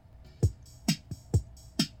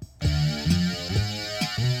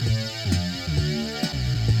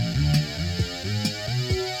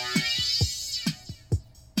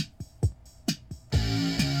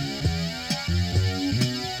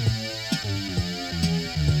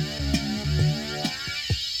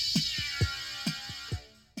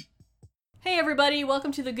everybody.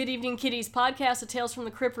 Welcome to the Good Evening Kitties podcast, a Tales from the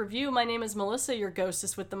Crypt review. My name is Melissa, your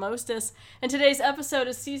ghostess with the mostest, and today's episode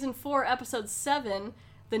is Season 4, Episode 7,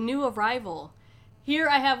 The New Arrival. Here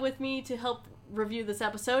I have with me to help review this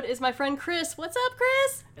episode is my friend Chris. What's up,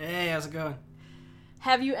 Chris? Hey, how's it going?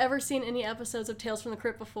 Have you ever seen any episodes of Tales from the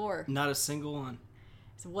Crypt before? Not a single one.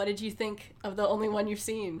 So what did you think of the only one you've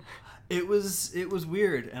seen? It was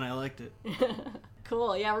weird, and I liked it.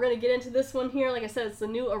 Cool. Yeah, we're going to get into this one here. Like I said, it's The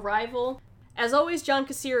New Arrival. As always, John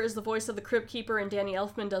Kassir is the voice of the Crypt Keeper, and Danny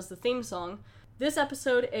Elfman does the theme song. This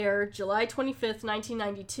episode aired July 25th,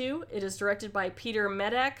 1992. It is directed by Peter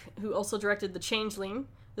Medak, who also directed The Changeling.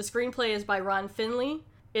 The screenplay is by Ron Finley.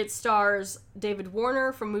 It stars David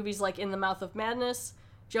Warner from movies like In the Mouth of Madness,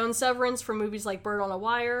 Joan Severance from movies like Bird on a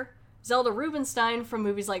Wire, Zelda Rubinstein from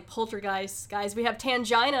movies like Poltergeist. Guys, we have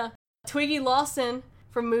Tangina, Twiggy Lawson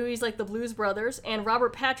from movies like The Blues Brothers, and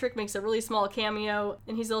Robert Patrick makes a really small cameo,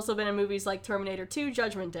 and he's also been in movies like Terminator 2,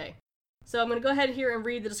 Judgment Day. So I'm going to go ahead here and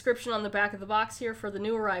read the description on the back of the box here for The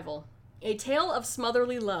New Arrival. A tale of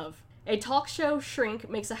smotherly love. A talk show shrink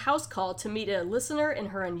makes a house call to meet a listener and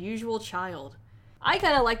her unusual child. I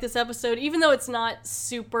kind of like this episode, even though it's not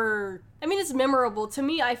super... I mean, it's memorable. To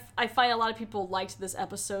me, I find a lot of people liked this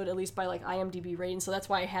episode, at least by like IMDb rating, so that's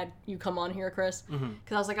why I had you come on here, Chris.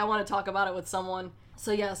 Because I was like, I want to talk about it with someone.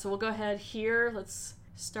 So yeah, so we'll go ahead here. Let's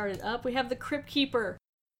start it up. We have the Crypt Keeper.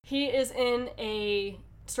 He is in a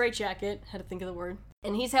straitjacket, had to think of the word,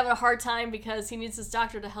 and he's having a hard time because he needs his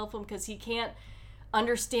doctor to help him because he can't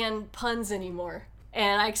understand puns anymore.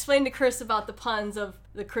 And I explained to Chris about the puns of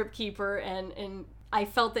the Crypt Keeper, and I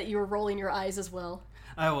felt that you were rolling your eyes as well.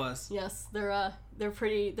 I was. Yes, they're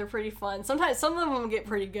pretty fun. Sometimes some of them get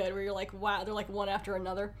pretty good, where you're like, wow, they're like one after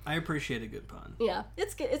another. I appreciate a good pun. Yeah,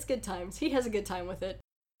 it's good times. He has a good time with it.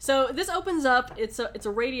 So this opens up. It's a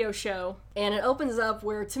radio show, and it opens up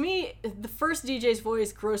where, to me, the first DJ's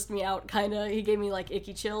voice grossed me out. Kinda, he gave me like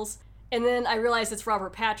icky chills. And then I realized it's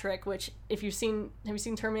Robert Patrick, which, have you seen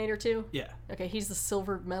Terminator 2? Yeah. Okay, he's the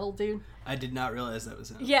silver metal dude. I did not realize that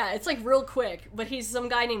was him. Yeah, it's like real quick, but he's some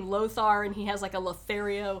guy named Lothar, and he has like a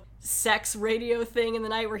Lothario sex radio thing in the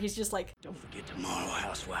night where he's just like... Don't forget tomorrow,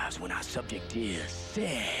 housewives, when our subject is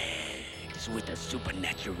sex with the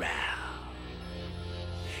supernatural.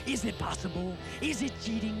 Is it possible? Is it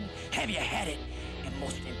cheating? Have you had it? And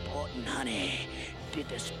most important, honey, did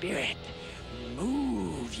the spirit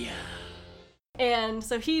move ya? And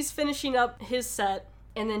so he's finishing up his set,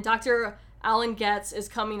 and then Dr. Alan Getz is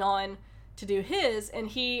coming on to do his, and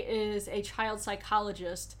he is a child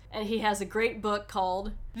psychologist, and he has a great book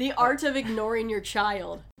called The Art of Ignoring Your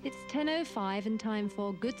Child. It's 10:05 and time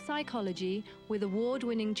for Good Psychology with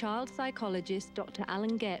award-winning child psychologist Dr.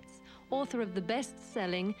 Alan Getz, author of the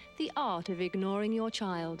best-selling The Art of Ignoring Your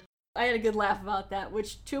Child. I had a good laugh about that,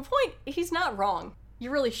 which, to a point, he's not wrong. You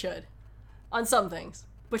really should. On some things.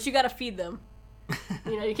 But you gotta feed them.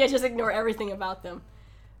 You can't just ignore everything about them.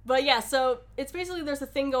 But yeah, so it's basically, there's a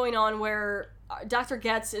thing going on where Dr.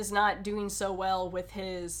 Getz is not doing so well with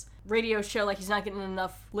his radio show. Like, he's not getting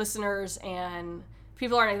enough listeners, and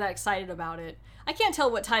people aren't that excited about it. I can't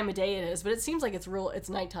tell what time of day it is, but it seems like it's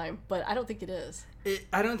nighttime, but I don't think it is.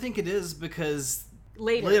 I don't think it is, because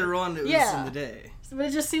later on it was in the day. But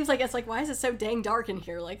it just seems like, it's like, why is it so dang dark in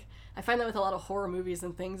here? Like, I find that with a lot of horror movies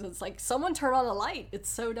and things. It's like, someone turn on a light. It's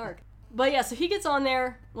so dark. But yeah, so he gets on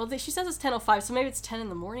there. Well, she says it's 10:05, so maybe it's 10 in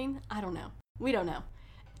the morning? I don't know. We don't know.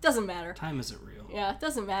 It doesn't matter. Time isn't real. Yeah, it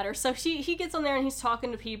doesn't matter. So he gets on there and he's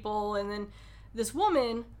talking to people, and then this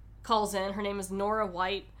woman calls in. Her name is Nora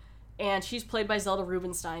White, and she's played by Zelda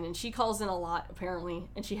Rubinstein, and she calls in a lot, apparently,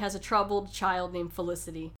 and she has a troubled child named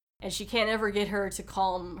Felicity. And she can't ever get her to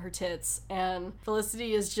calm her tits. And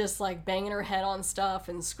Felicity is just like banging her head on stuff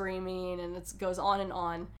and screaming, and it goes on and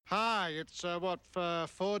on. Hi, it's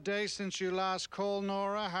 4 days since you last called,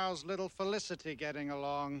 Nora? How's little Felicity getting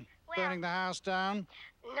along? Well, burning the house down?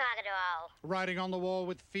 Not at all. Writing on the wall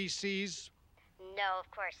with feces? No,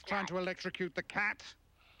 of course not. Trying to electrocute the cat?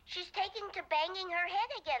 She's taking to banging her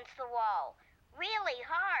head against the wall. Really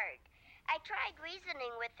hard. I tried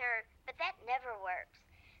reasoning with her, but that never works.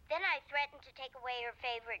 Then I threatened to take away her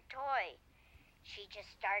favorite toy. She just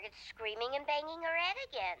started screaming and banging her head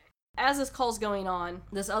again. As this call's going on,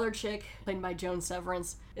 this other chick, played by Joan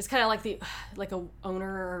Severance, is kind of like a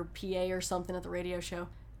owner or PA or something at the radio show,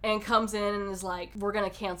 and comes in and is like, we're going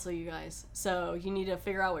to cancel you guys. So you need to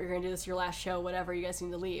figure out what you're going to do. This is your last show, whatever. You guys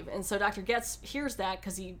need to leave. And so Dr. Getz hears that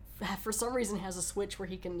because he, for some reason, has a switch where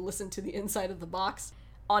he can listen to the inside of the box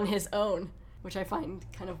on his own, which I find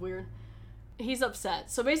kind of weird. He's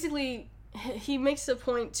upset. So basically, he makes a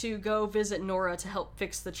point to go visit Nora to help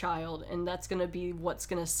fix the child, and that's going to be what's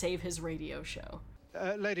going to save his radio show.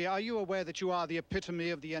 Lady, are you aware that you are the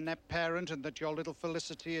epitome of the inept parent and that your little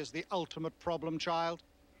Felicity is the ultimate problem child?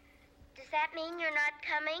 Does that mean you're not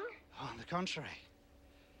coming? On the contrary.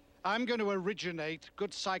 I'm going to originate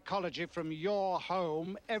good psychology from your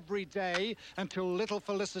home every day until little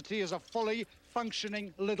Felicity is a fully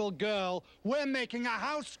functioning little girl. We're making a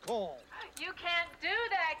house call. You can't do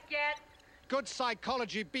that, Get. Good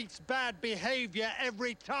psychology beats bad behavior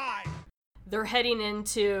every time. They're heading in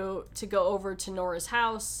to go over to Nora's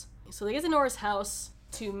house. So they get to Nora's house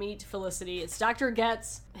to meet Felicity. It's Dr.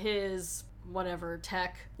 Getz, his whatever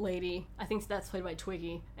tech lady. I think that's played by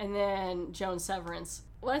Twiggy. And then Joan Severance.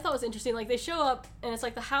 What I thought was interesting, like they show up and it's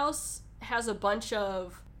like the house has a bunch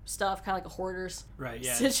of stuff, kind of like a hoarder's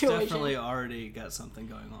situation. It's definitely already got something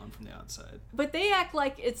going on from the outside. But they act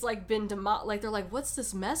like it's like been like they're like, what's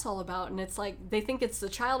this mess all about? And it's like they think it's the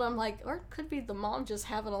child. I'm like, or it could be the mom just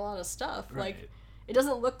having a lot of stuff. Right. Like it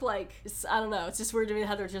doesn't look like I don't know. It's just weird to me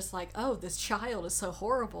how they're just like, oh, this child is so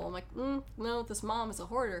horrible. I'm like, no, this mom is a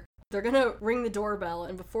hoarder. They're gonna ring the doorbell,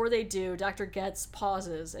 and before they do, Dr. Getz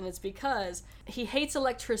pauses, and it's because he hates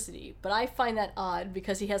electricity, but I find that odd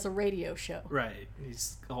because he has a radio show. Right.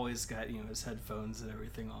 He's always got, his headphones and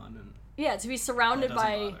everything on, and yeah, to be surrounded that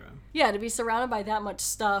by doesn't bother him. yeah, to be surrounded by that much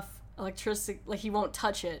stuff, electricity, like he won't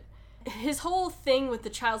touch it. His whole thing with the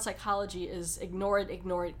child psychology is ignore it,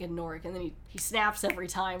 ignore it, ignore it, and then he snaps every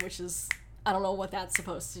time, which is I don't know what that's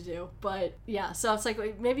supposed to do, but yeah, so it's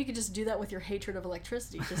like, maybe you could just do that with your hatred of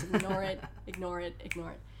electricity. Just ignore it, ignore it, ignore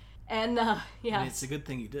it. And, yeah. I mean, it's a good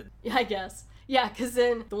thing you did. Yeah, I guess. Yeah, because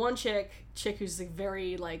then the one chick who's like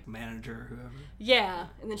very, like... manager, whoever. Yeah,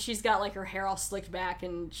 and then she's got, like, her hair all slicked back,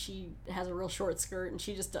 and she has a real short skirt, and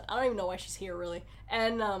she just... I don't even know why she's here, really.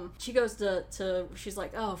 And, she goes to she's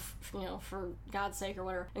like, oh, for God's sake, or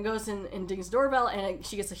whatever, and goes and dings the doorbell, and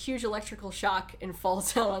she gets a huge electrical shock and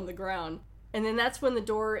falls down on the ground. And then that's when the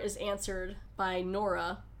door is answered by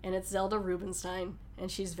Nora, and it's Zelda Rubinstein,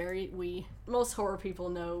 and she's very wee. Most horror people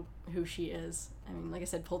know who she is. I mean, like I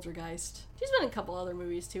said, Poltergeist. She's been in a couple other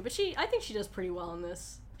movies too, but I think she does pretty well in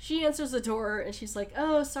this. She answers the door, and she's like,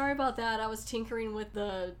 oh, sorry about that, I was tinkering with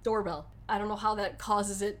the doorbell. I don't know how that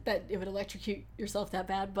causes it, that it would electrocute yourself that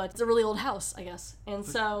bad, but it's a really old house, I guess. And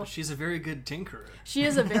so... she's a very good tinkerer. She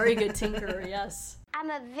is a very good tinkerer, yes. I'm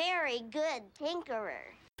a very good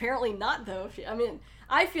tinkerer. Apparently not, though.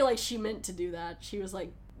 I feel like she meant to do that. She was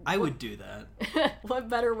like... I would do that. What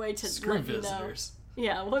better way to Screw let visitors. you know?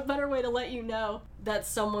 Yeah, what better way to let you know that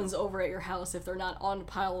someone's over at your house if they're not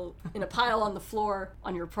in a pile on the floor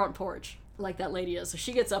on your front porch, like that lady is. So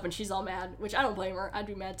she gets up and she's all mad, which I don't blame her. I'd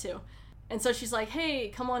be mad too. And so she's like, hey,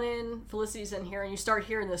 come on in. Felicity's in here. And you start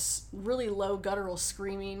hearing this really low guttural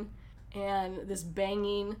screaming and this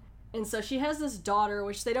banging. And so she has this daughter,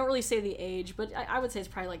 which they don't really say the age, but I would say it's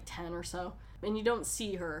probably like 10 or so. And you don't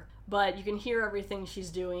see her, but you can hear everything she's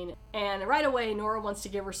doing. And right away, Nora wants to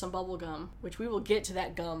give her some bubble gum, which we will get to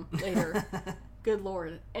that gum later. Good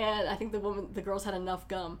Lord. And I think the girls had enough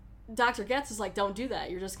gum. Dr. Getz is like, don't do that.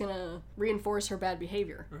 You're just going to reinforce her bad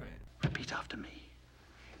behavior. Right. Repeat after me.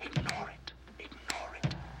 Ignore it. Ignore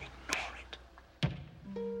it.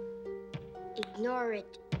 Ignore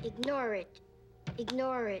it. Ignore it.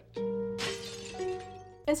 Ignore it.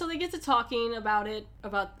 And so they get to talking about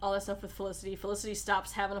all that stuff with Felicity. Felicity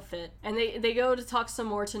stops having a fit. And they go to talk some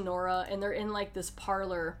more to Nora, and they're in like this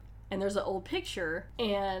parlor, and there's an old picture,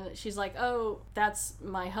 and she's like, oh, that's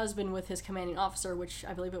my husband with his commanding officer, which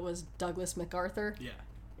I believe it was Douglas MacArthur. Yeah.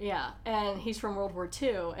 Yeah, and he's from World War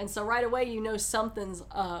II. And so right away you know something's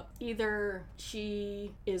up. Either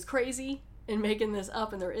she is crazy and making this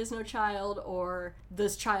up and there is no child, or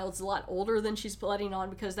this child's a lot older than she's letting on,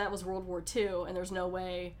 because that was World War II and there's no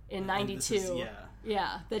way in 92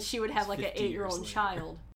 that she would have like an 8-year-old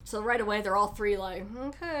child. So right away they're all three like,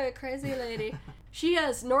 okay, crazy lady.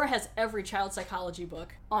 Nora has every child psychology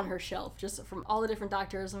book on her shelf, just from all the different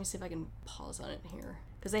doctors. Let me see if I can pause on it here,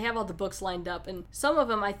 because they have all the books lined up, and some of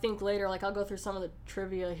them I think later, like I'll go through some of the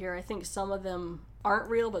trivia here, I think some of them aren't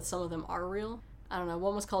real, but some of them are real. I don't know,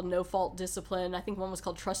 one was called No Fault Discipline, I think one was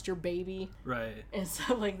called Trust Your Baby. Right. And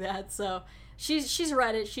stuff like that, so she's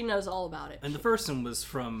read it, she knows all about it. And the first one was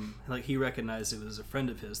from, like, he recognized it was a friend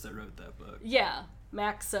of his that wrote that book. Yeah,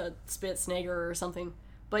 Max Spitznager or something.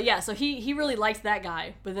 But yeah, so he really liked that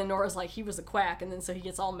guy, but then Nora's like, he was a quack, and then so he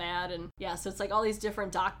gets all mad, and yeah, so it's like all these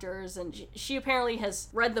different doctors, and she apparently has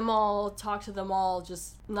read them all, talked to them all,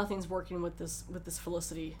 just nothing's working with this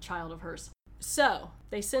Felicity child of hers. So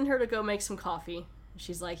they send her to go make some coffee.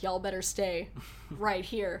 She's like, y'all better stay right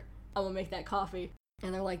here. I'm gonna make that coffee.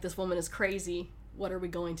 And they're like, this woman is crazy. What are we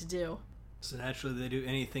going to do? So naturally they do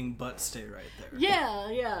anything but stay right there.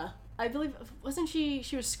 Yeah. I believe, wasn't she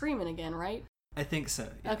was screaming again, right? I think so,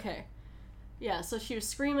 yeah. Okay. Yeah, so she was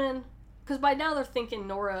screaming, because by now they're thinking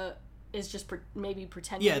Nora is just maybe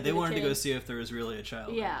pretending to be they the wanted kid. to go see if there was really a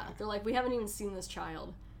child. Yeah, they're like, we haven't even seen this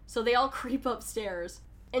child. So they all creep upstairs,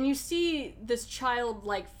 and you see this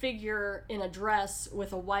childlike figure in a dress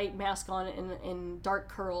with a white mask on and dark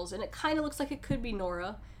curls, and it kind of looks like it could be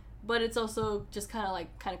Nora, but it's also just kind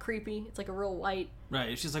of creepy. It's like a real white...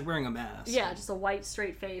 Right, she's like wearing a mask. Yeah, just a white,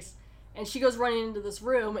 straight face. And she goes running into this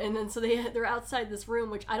room, and then so they're outside this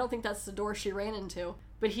room, which I don't think that's the door she ran into,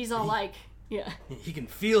 but he's all like... Yeah. He can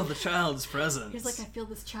feel the child's presence. He's like, I feel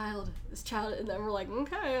this child, and then we're like,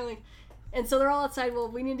 okay, and so they're all outside. Well,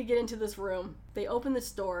 we need to get into this room. They open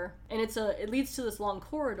this door, and it leads to this long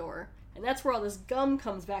corridor, and that's where all this gum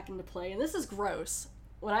comes back into play. And this is gross.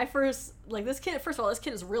 When I first this kid, first of all, this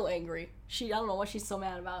kid is real angry. I don't know what she's so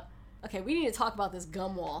mad about. Okay, we need to talk about this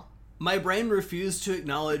gum wall. My brain refused to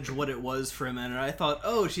acknowledge what it was for a minute. I thought,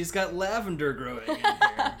 oh, she's got lavender growing in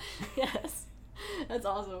here. Yes, that's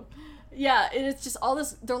awesome. Yeah, and it's just all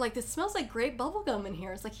this, they're like, this smells like grape bubblegum in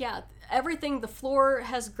here. It's like, yeah, everything, the floor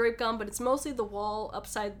has grape gum, but it's mostly the wall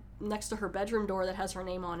upside next to her bedroom door that has her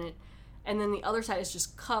name on it. And then the other side is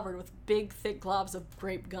just covered with big, thick globs of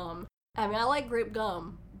grape gum. I mean, I like grape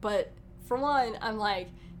gum, but for one, I'm like,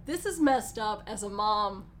 this is messed up as a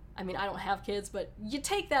mom. I mean, I don't have kids, but you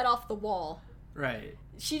take that off the wall. Right.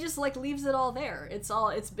 She just, leaves it all there.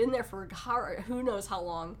 It's been there for who knows how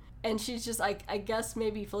long. And she's just, I guess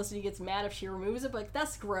maybe Felicity gets mad if she removes it, but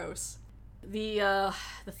that's gross. The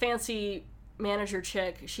fancy manager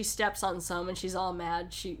chick, she steps on some and she's all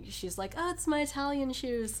mad. She's like, oh, it's my Italian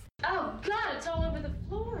shoes. Oh, God, it's all over the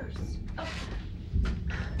floors. Oh.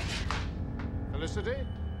 Felicity?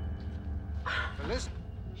 Felicity?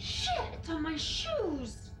 Shit, it's on my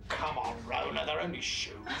shoes. Come on, Rona, they're only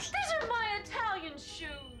shoes. These are my Italian shoes.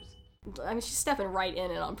 I mean, she's stepping right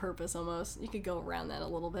in it on purpose, almost. You could go around that a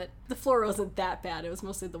little bit. The floor wasn't that bad. It was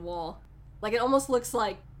mostly the wall. It almost looks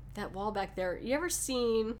like that wall back there. You ever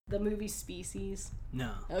seen the movie Species?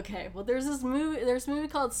 No. Okay, well, there's a movie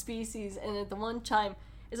called Species, and at the one time,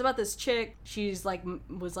 it's about this chick. She's,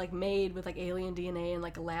 was made with, alien DNA in,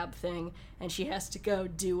 a lab thing, and she has to go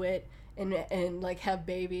do it and have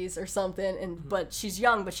babies or something, but she's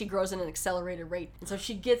young, but she grows at an accelerated rate. And so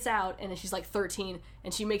she gets out, and she's 13,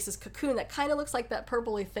 and she makes this cocoon that kind of looks like that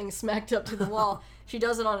purpley thing smacked up to the wall. She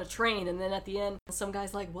does it on a train, and then at the end, some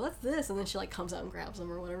guy's like, what's this? And then she comes out and grabs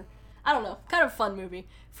him or whatever. I don't know. Kind of a fun movie.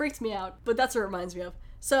 Freaks me out, but that's what it reminds me of.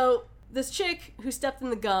 So this chick who stepped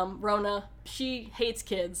in the gum, Rona, she hates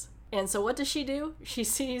kids. And so what does she do? She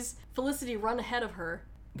sees Felicity run ahead of her.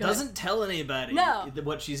 Doesn't tell anybody No.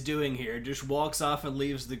 what she's doing here. Just walks off and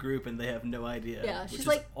leaves the group, and they have no idea. Yeah, which she's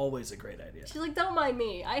is always a great idea. She's like, don't mind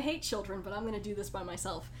me. I hate children, but I'm going to do this by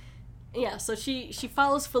myself. Yeah, so she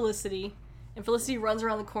follows Felicity, and Felicity runs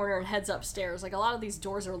around the corner and heads upstairs. A lot of these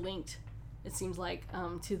doors are linked, it seems like,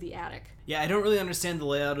 to the attic. Yeah, I don't really understand the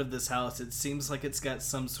layout of this house. It seems like it's got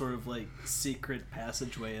some sort of, secret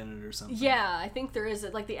passageway in it or something. Yeah, I think there is.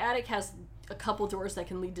 The attic has a couple doors that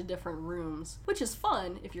can lead to different rooms, which is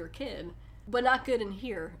fun if you're a kid, but not good in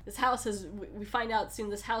here. This house is, we find out soon,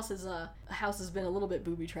 this house is a house has been a little bit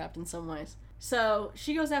booby-trapped in some ways. So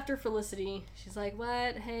she goes after Felicity. She's like,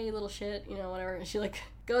 what? Hey, little shit, whatever. And she,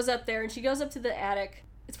 goes up there, and she goes up to the attic.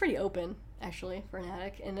 It's pretty open, actually, for an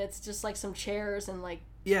attic, and it's just, some chairs and,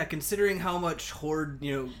 Yeah, considering how much hoard,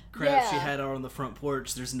 crap she Yeah. had out on the front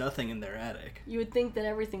porch, there's nothing in their attic. You would think that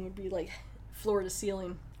everything would be, floor to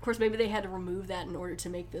ceiling. Of course, maybe they had to remove that in order to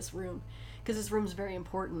make this room, because this room's very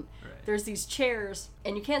important. Right. There's these chairs,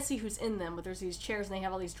 and you can't see who's in them, but there's these chairs, and they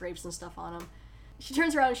have all these drapes and stuff on them. She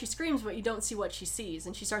turns around and she screams, but you don't see what she sees,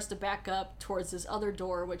 and she starts to back up towards this other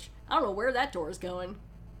door, which, I don't know where that door is going,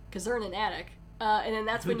 because they're in an attic. And then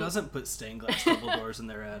that's Who when doesn't put stained glass double doors in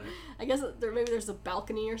their attic? I guess maybe there's a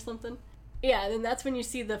balcony or something. Yeah, and then that's when you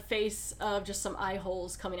see the face of just some eye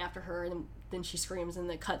holes coming after her, and then she screams, and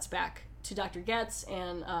it cuts back to Dr. Getz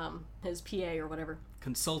and his PA or whatever.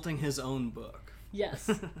 Consulting his own book. Yes.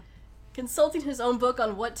 Consulting his own book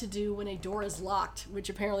on what to do when a door is locked, which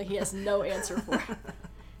apparently he has no answer for.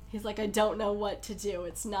 He's like, I don't know what to do.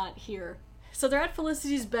 It's not here. So they're at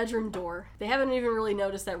Felicity's bedroom door. They haven't even really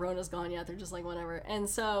noticed that Rona's gone yet. They're just like, whatever. And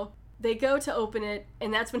so they go to open it,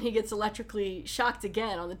 and that's when he gets electrically shocked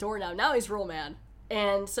again on the door now. Now he's real mad.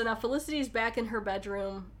 And so now Felicity's back in her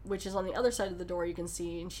bedroom, which is on the other side of the door, you can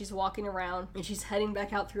see, and she's walking around, and she's heading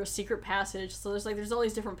back out through a secret passage. So there's all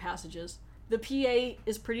these different passages. The PA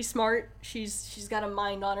is pretty smart. She's got a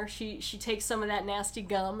mind on her. She takes some of that nasty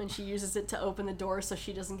gum and she uses it to open the door so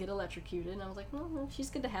she doesn't get electrocuted. And I was like, well, she's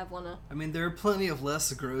good to have one. I mean, there are plenty of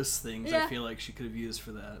less gross things Yeah. I feel like she could have used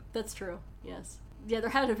for that. That's true. Yes. Yeah, there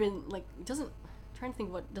had to have been like I'm trying to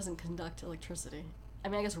think what doesn't conduct electricity. I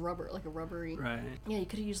mean, I guess rubber, like a rubbery. Right. Yeah, you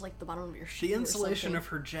could have used like the bottom of your shoe. The or insulation something. of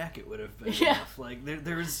her jacket would have been Yeah. enough. Like,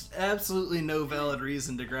 there was absolutely no valid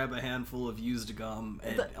reason to grab a handful of used gum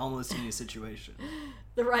in almost any situation.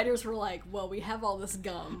 The writers were like, well, we have all this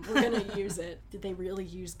gum. We're going to use it. Did they really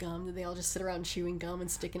use gum? Did they all just sit around chewing gum and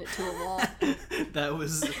sticking it to a wall? That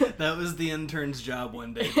was the intern's job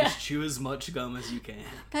one day. Just chew as much gum as you can.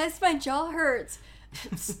 Guys, my jaw hurts.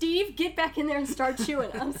 Steve, get back in there and start chewing.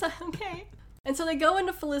 I'm so, okay. And so they go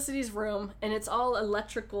into Felicity's room, and it's all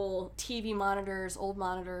electrical TV monitors, old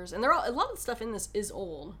monitors, and a lot of the stuff in this is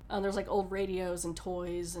old. There's like old radios and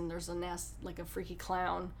toys, and there's like a freaky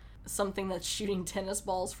clown, something that's shooting tennis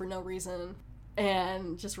balls for no reason,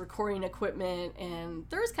 and just recording equipment, and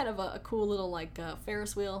there's kind of a cool little like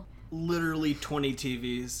Ferris wheel. Literally 20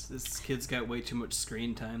 TVs. This kid's got way too much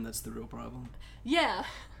screen time. That's the real problem. Yeah,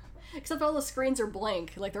 except all the screens are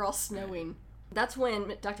blank, like they're all snowing. That's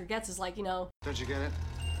when Dr. Getz is like, Don't you get it?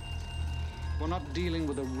 We're not dealing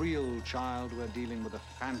with a real child, we're dealing with a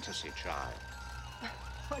fantasy child.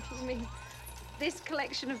 What do you mean? This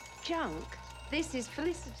collection of junk? This is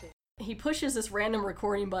Felicity. he pushes this random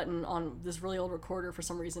recording button on this really old recorder for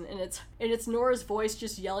some reason, and it's Nora's voice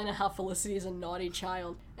just yelling at how Felicity is a naughty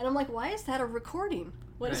child. And I'm like, why is that a recording?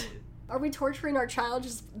 What is... Are we torturing our child?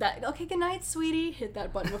 Just that, okay, good night, sweetie. Hit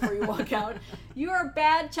that button before you walk out. You are a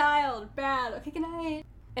bad child. Bad. Okay, good night.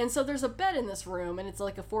 And so there's a bed in this room, and it's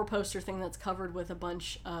like a 4-poster thing that's covered with a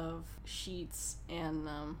bunch of sheets and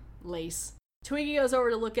lace. Twiggy goes over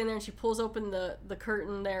to look in there, and she pulls open the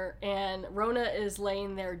curtain there, and Rona is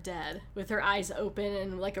laying there dead, with her eyes open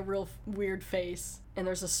and like a real weird face. And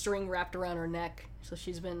there's a string wrapped around her neck, so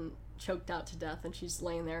she's been choked out to death, and she's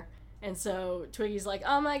laying there. And so Twiggy's like,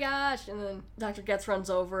 oh my gosh, and then Dr. Getz runs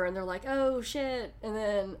over, and they're like, oh shit, and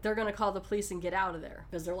then they're gonna call the police and get out of there,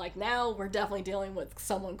 because they're like, now we're definitely dealing with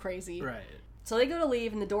someone crazy. Right. So they go to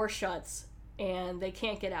leave, and the door shuts, and they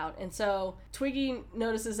can't get out. And so Twiggy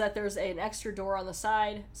notices that there's an extra door on the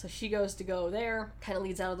side, so she goes to go there, kind of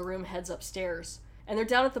leads out of the room, heads upstairs. And they're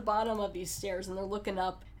down at the bottom of these stairs, and they're looking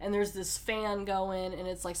up, and there's this fan going, and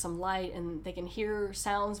it's like some light, and they can hear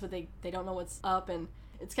sounds, but they don't know what's up, and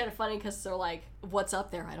it's kind of funny because they're like, what's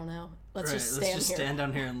up there? I don't know. Let's just stand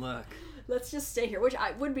down here and look. Let's just stay here, which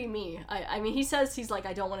would be me. I mean, he says, he's like,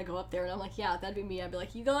 I don't want to go up there. And I'm like, yeah, that'd be me. I'd be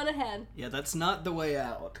like, you go on ahead. Yeah, that's not the way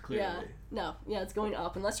out, clearly. Yeah, no. Yeah, it's going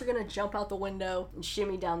up. Unless you're going to jump out the window and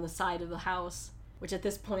shimmy down the side of the house, which at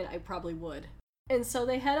this point I probably would. And so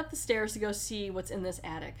they head up the stairs to go see what's in this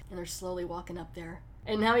attic. And they're slowly walking up there.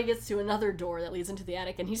 And now he gets to another door that leads into the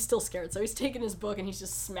attic, and he's still scared. So he's taking his book, and he's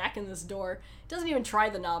just smacking this door. Doesn't even try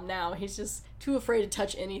the knob now. He's just too afraid to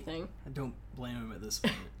touch anything. I don't blame him at this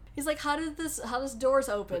point. He's like, how does doors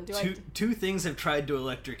open? Two things have tried to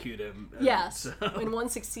electrocute him. Yes, and one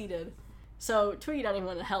succeeded. So Twiggy doesn't even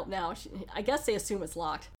want to help now. I guess they assume it's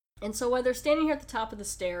locked. And so when they're standing here at the top of the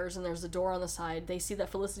stairs, and there's a door on the side, they see that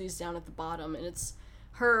Felicity's down at the bottom, and it's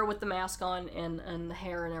her with the mask on and the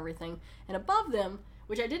hair and everything. And above them,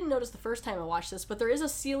 which I didn't notice the first time I watched this, but there is a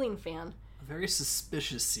ceiling fan. A very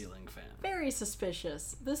suspicious ceiling fan. Very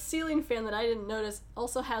suspicious. This ceiling fan that I didn't notice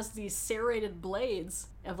also has these serrated blades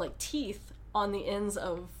of like teeth on the ends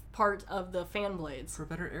of part of the fan blades. For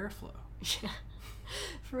better airflow. Yeah.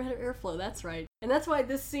 For better airflow, that's right. And that's why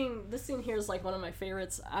this scene here is like one of my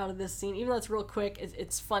favorites out of this scene. Even though it's real quick,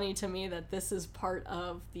 it's funny to me that this is part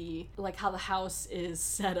of the, like, how the house is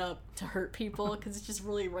set up to hurt people, because it's just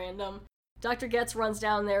really random. Dr. Getz runs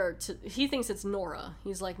down there he thinks it's Nora.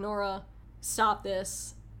 He's like, Nora, stop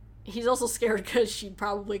this. He's also scared because she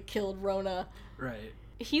probably killed Rona. Right.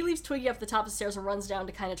 He leaves Twiggy up the top of the stairs and runs down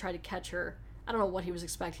to kind of try to catch her. I don't know what he was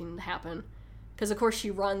expecting to happen. Because, of course, she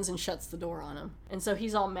runs and shuts the door on him. And so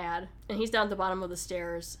he's all mad. And he's down at the bottom of the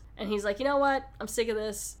stairs. And he's like, you know what? I'm sick of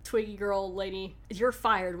this. Twiggy girl lady, you're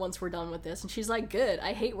fired once we're done with this. And she's like, good.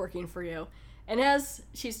 I hate working for you. And as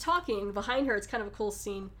she's talking, behind her, it's kind of a cool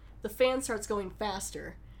scene. The fan starts going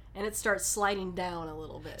faster, and it starts sliding down a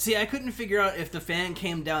little bit. See, I couldn't figure out if the fan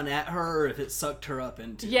came down at her or if it sucked her up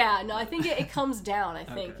into Yeah, no, I think it comes down, I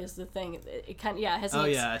think, is the thing. It kind of, yeah, it has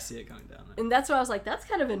I see it coming down. And that's why I was like, that's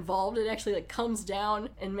kind of involved. It actually, like, comes down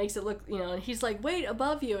and makes it look, and he's like, wait,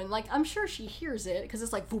 above you. And, like, I'm sure she hears it, because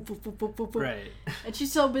it's like, boop, boop, boop, boop, boop, boop. Right. And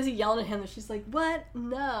she's so busy yelling at him that she's like, what?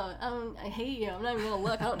 No, I hate you. I'm not even going to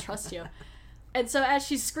look. I don't trust you. And so as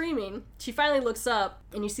she's screaming, she finally looks up,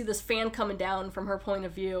 and you see this fan coming down from her point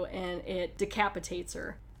of view, and it decapitates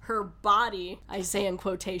her. Her body, I say in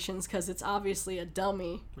quotations because it's obviously a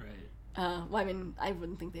dummy. Right. Well, I mean, I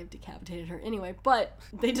wouldn't think they've decapitated her anyway, but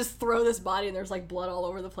they just throw this body and there's like blood all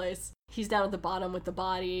over the place. He's down at the bottom with the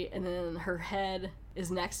body, and then her head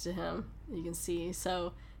is next to him, you can see.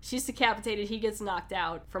 So she's decapitated, he gets knocked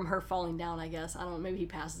out from her falling down, I guess. I don't know, maybe he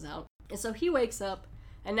passes out. And so he wakes up,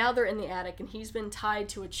 and now they're in the attic, and he's been tied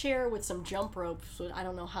to a chair with some jump rope, so I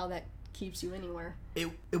don't know how that keeps you anywhere.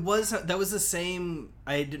 That was the same,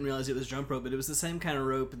 I didn't realize it was jump rope, but it was the same kind of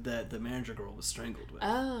rope that the manager girl was strangled with.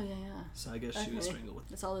 Oh, yeah. So I guess she was strangled with.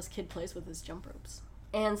 That's all this kid plays with, is jump ropes.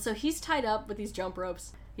 And so he's tied up with these jump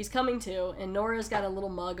ropes. He's coming to, and Nora's got a little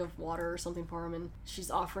mug of water or something for him, and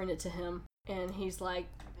she's offering it to him. And he's like,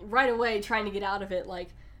 right away trying to get out of it, like,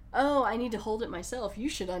 oh, I need to hold it myself. You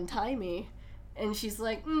should untie me. And she's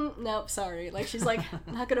like, nope, sorry. Like, she's like,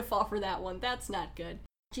 not gonna fall for that one. That's not good.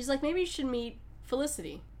 She's like, maybe you should meet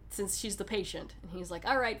Felicity, since she's the patient. And he's like,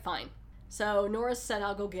 all right, fine. So Nora said,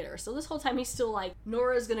 I'll go get her. So this whole time he's still like,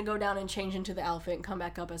 Nora's gonna go down and change into the outfit and come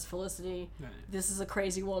back up as Felicity. Right. This is a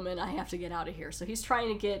crazy woman. I have to get out of here. So he's trying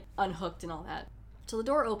to get unhooked and all that. So the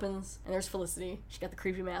door opens, and there's Felicity. She got the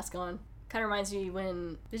creepy mask on. Kind of reminds me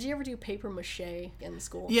when... Did you ever do paper mache in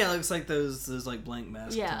school? Yeah, it looks like those like blank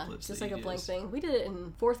mask templates. Yeah, just like a blank thing. We did it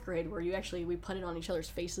in 4th grade where we put it on each other's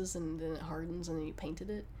faces and then it hardens and then you painted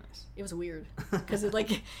it. Nice. It was weird because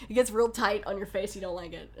it gets real tight on your face. You don't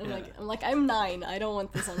like it. And I'm 9. I don't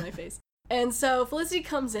want this on my face. And so Felicity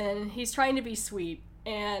comes in and he's trying to be sweet.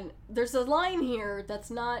 And there's a line here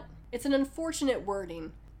that's not... It's an unfortunate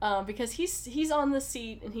wording because he's on the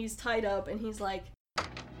seat and he's tied up and he's like...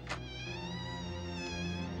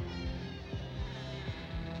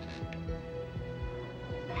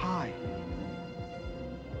 Hi.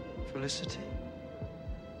 Felicity.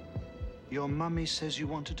 Your mummy says you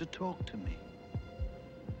wanted to talk to me.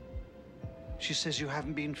 She says you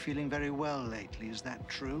haven't been feeling very well lately. Is that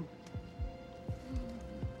true?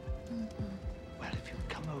 Well, if you'll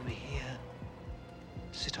come over here,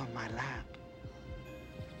 sit on my lap,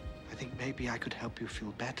 I think maybe I could help you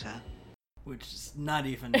feel better. Which is not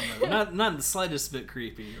even, not the slightest bit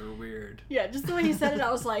creepy or weird. Yeah, just the way he said it,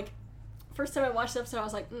 I was like... First time I watched the episode, I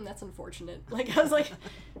was like, that's unfortunate. Like, I was like,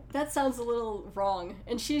 that sounds a little wrong.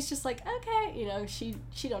 And she's just like, okay,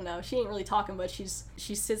 she don't know. She ain't really talking, but she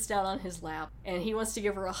sits down on his lap, and he wants to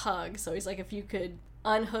give her a hug. So he's like, if you could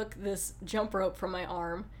unhook this jump rope from my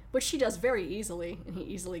arm, which she does very easily, and he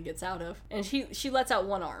easily gets out of. And she lets out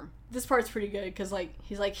one arm. This part's pretty good, because, like,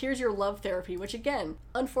 he's like, here's your love therapy, which, again,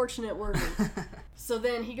 unfortunate wording. So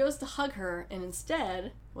then he goes to hug her, and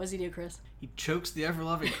instead, what does he do, Chris? He chokes the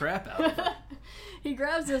ever-loving crap out of her. He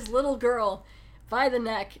grabs this little girl by the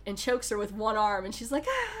neck and chokes her with one arm, and she's like,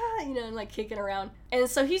 and, like, kicking around. And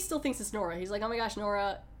so he still thinks it's Nora. He's like, oh my gosh,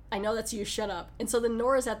 Nora, I know that's you, shut up. And so then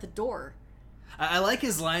Nora's at the door. I like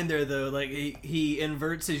his line there, though. Like, he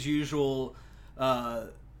inverts his usual...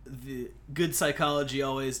 the good psychology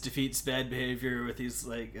always defeats bad behavior with these,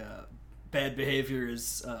 like, bad behavior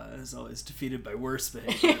is always defeated by worse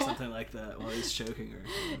behavior or something like that while he's choking her.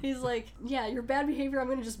 He's like, yeah, your bad behavior, I'm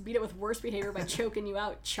going to just beat it with worse behavior by choking you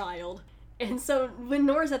out, child. And so when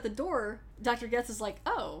Nora's at the door, Dr. Getz is like,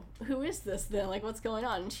 oh, who is this then? Like, what's going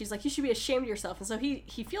on? And she's like, you should be ashamed of yourself. And so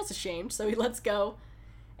he feels ashamed, so he lets go.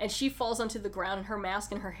 And she falls onto the ground, and her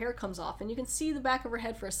mask and her hair comes off. And you can see the back of her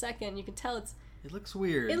head for a second. You can tell it looks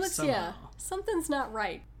weird. It looks, somehow. yeah, something's not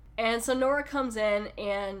right. And so Nora comes in,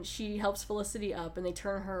 and she helps Felicity up, and they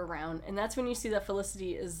turn her around. And that's when you see that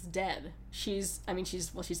Felicity is dead. She's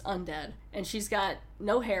undead. And she's got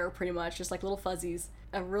no hair, pretty much, just like little fuzzies.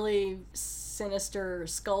 A really sinister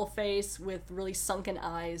skull face with really sunken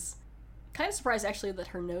eyes. Kind of surprised, actually, that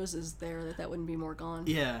her nose is there, that wouldn't be more gone.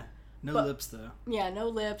 Yeah. No lips, though. Yeah, no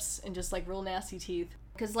lips, and just, like, real nasty teeth.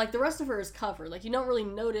 Because, like, the rest of her is covered. Like, you don't really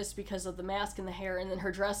notice because of the mask and the hair, and then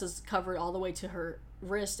her dress is covered all the way to her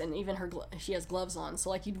wrist, and even she has gloves on, so,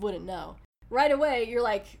 like, you wouldn't know. Right away, you're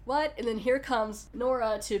like, what? And then here comes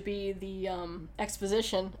Nora to be the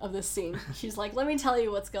exposition of this scene. She's like, let me tell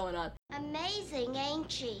you what's going on. Amazing,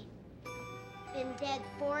 ain't she? Been dead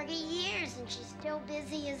 40 years, and she's still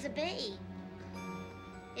busy as a bee.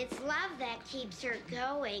 It's love that keeps her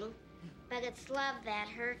going. But it's love that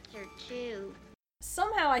hurts her, too.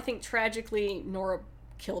 Somehow, I think, tragically, Nora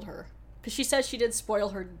killed her. Because she says she did spoil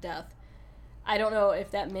her to death. I don't know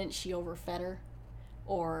if that meant she overfed her,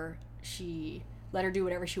 or she let her do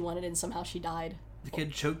whatever she wanted and somehow she died. The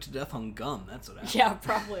kid choked to death on gum, that's what happened. Yeah,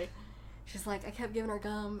 probably. She's like, I kept giving her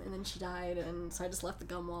gum, and then she died, and so I just left the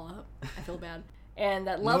gum wall up. I feel bad. And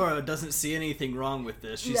that love... Nora doesn't see anything wrong with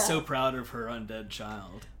this. She's No. so proud of her undead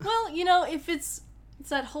child. Well, if it's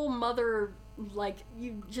that whole mother, like,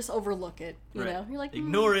 you just overlook it, you know? You're like...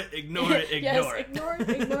 Ignore it, ignore it, ignore it.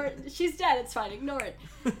 Ignore it. She's dead, it's fine, ignore it.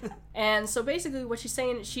 And so basically what she's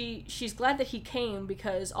saying, she's glad that he came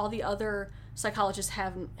because all the other psychologists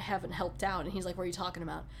haven't helped out. And he's like, what are you talking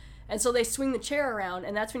about? And so they swing the chair around,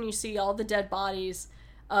 and that's when you see all the dead bodies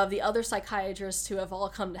of the other psychiatrists who have all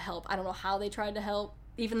come to help. I don't know how they tried to help.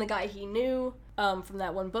 Even the guy he knew from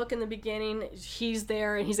that one book in the beginning, he's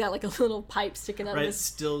there, and he's got like a little pipe sticking out of his...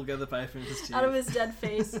 still got the pipe in his teeth. Out of his dead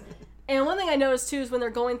face. And one thing I noticed, too, is when they're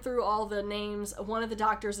going through all the names, one of the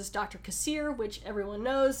doctors is Dr. Kassir, which everyone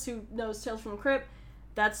knows, who knows Tales from the Crypt.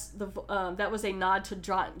 That was a nod to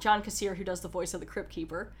John Kassir, who does the voice of the Crypt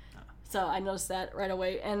Keeper. So I noticed that right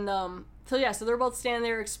away. And so they're both standing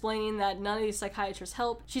there explaining that none of these psychiatrists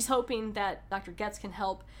help. She's hoping that Dr. Getz can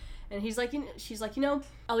help. And she's like,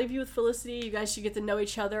 I'll leave you with Felicity. You guys should get to know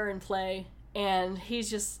each other and play. And he's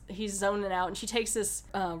zoning out. And she takes this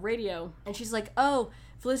radio, and she's like, oh,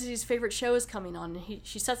 Felicity's favorite show is coming on. And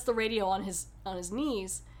she sets the radio on his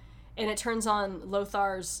knees, and it turns on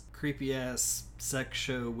Lothar's creepy ass sex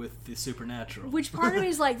show with the supernatural. Which part of me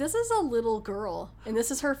is like, this is a little girl, and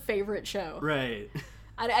this is her favorite show. Right.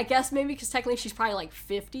 I guess maybe because technically she's probably like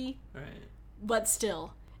 50. Right. But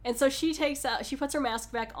still. And so she puts her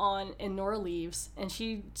mask back on, and Nora leaves, and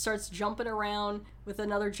she starts jumping around with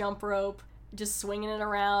another jump rope, just swinging it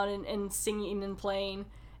around and singing and playing.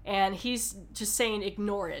 And he's just saying,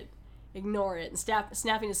 ignore it, and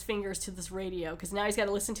snapping his fingers to this radio, because now he's got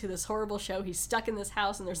to listen to this horrible show. He's stuck in this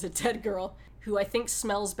house, and there's a dead girl who I think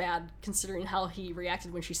smells bad, considering how he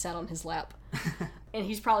reacted when she sat on his lap. And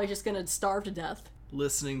he's probably just going to starve to death.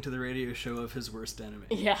 Listening to the radio show of his worst enemy.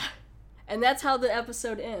 Yeah. And that's how the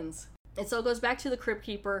episode ends. And so it goes back to the Crypt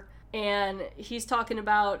Keeper, and he's talking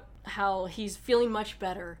about how he's feeling much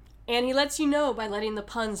better. And he lets you know by letting the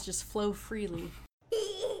puns just flow freely.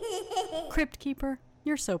 Crypt Keeper,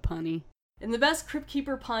 you're so punny. And the best Crypt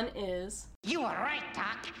Keeper pun is... You were right,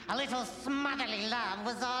 Doc. A little smotherly love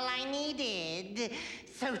was all I needed.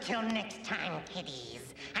 So till next time, kiddies,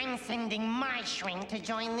 I'm sending my shrink to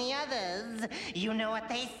join the others. You know what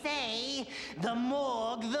they say, the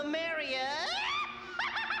morgue the merrier.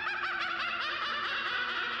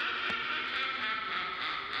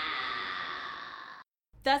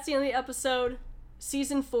 That's the end of the episode.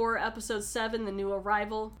 Season 4, Episode 7, The New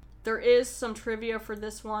Arrival. There is some trivia for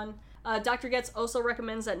this one. Dr. Getz also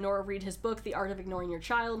recommends that Nora read his book, The Art of Ignoring Your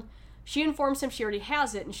Child. She informs him she already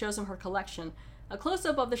has it and shows him her collection. A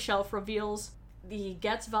close-up of the shelf reveals the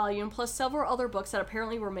Getz volume, plus several other books that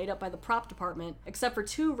apparently were made up by the prop department, except for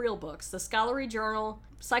 2 real books, the Scholarly Journal,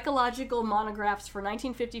 Psychological Monographs for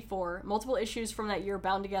 1954, multiple issues from that year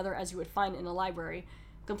bound together as you would find in a library,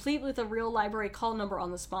 complete with a real library call number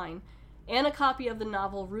on the spine, and a copy of the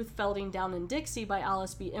novel Ruth Felding Down in Dixie by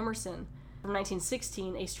Alice B. Emerson from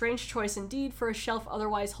 1916, a strange choice indeed for a shelf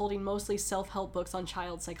otherwise holding mostly self-help books on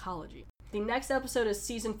child psychology. The next episode is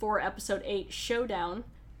Season 4, Episode 8, Showdown.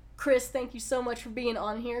 Chris, thank you so much for being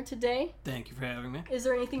on here today. Thank you for having me. Is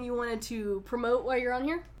there anything you wanted to promote while you're on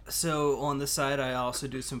here? So on the side, I also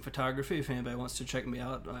do some photography. If anybody wants to check me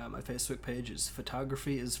out, my Facebook page is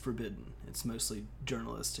Photography is Forbidden. It's mostly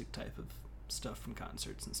journalistic type of stuff from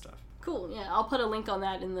concerts and stuff. Cool. Yeah, I'll put a link on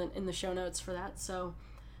that in the show notes for that. So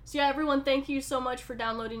yeah, everyone, thank you so much for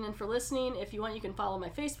downloading and for listening. If you want, you can follow my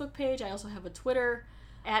Facebook page. I also have a Twitter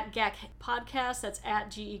at GAK Podcast. That's at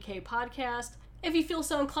GEK Podcast. If you feel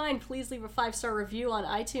so inclined, please leave a 5-star review on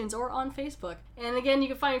iTunes or on Facebook. And again, you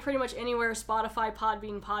can find me pretty much anywhere: Spotify,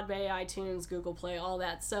 Podbean, Podbay, iTunes, Google Play, all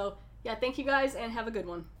that. So yeah, thank you guys, and have a good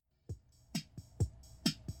one.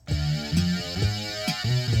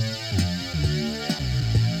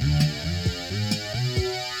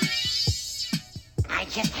 I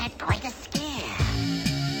just had quite a scare.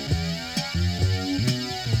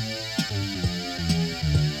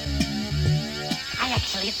 I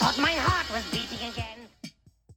actually thought my heart was beating.